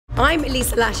I'm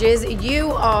Lashed.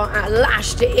 You are at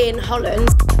Lashed in Holland.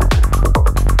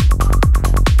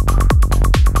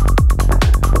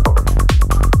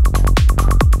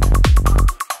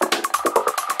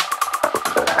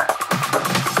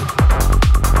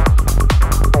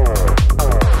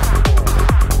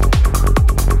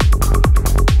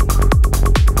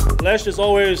 Lashed is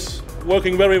always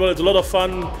working very well. It's a lot of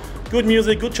fun. Good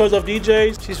music, good choice of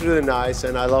DJs. She's really nice,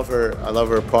 and I love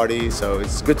her party, so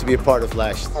it's good to be a part of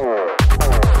Lashed.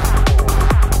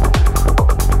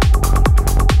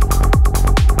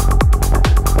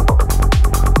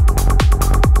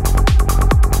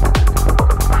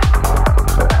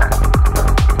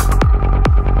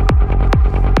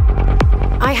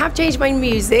 I have changed my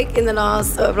music in the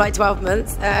last sort of like 12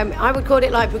 months. I would call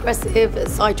it like progressive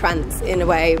psytrance in a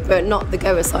way, but not the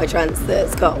goer psytrance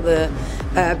that's got the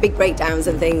big breakdowns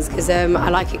and things, because I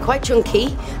like it quite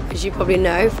chunky, as you probably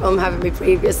know from having me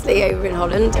previously over in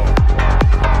Holland.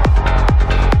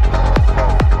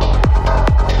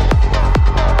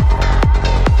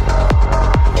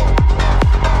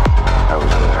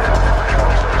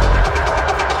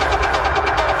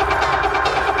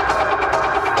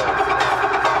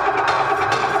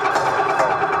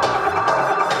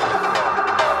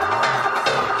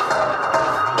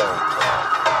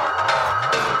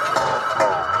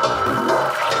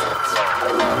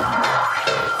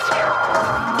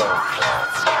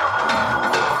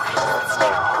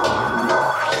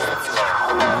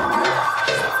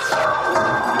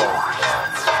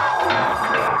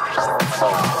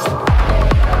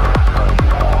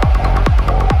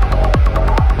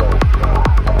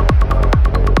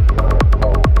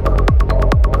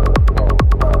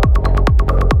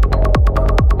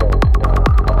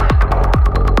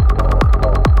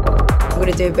 I'm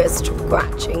going to do a bit of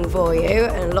scratching for you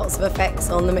and lots of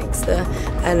effects on the mixer,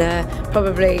 and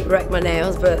probably wreck my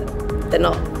nails, but they're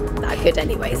not that good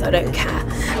anyway, so I don't care.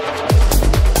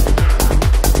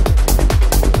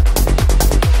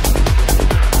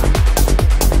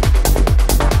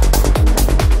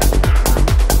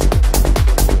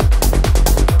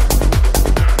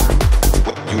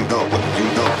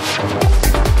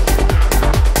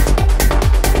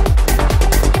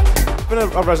 I've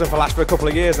been a resident for Lashed for a couple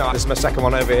of years now. This is my second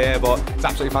one over here, but it's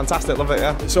absolutely fantastic. Love it,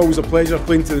 yeah. It's always a pleasure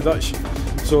playing to the Dutch,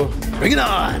 so bring it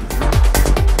on!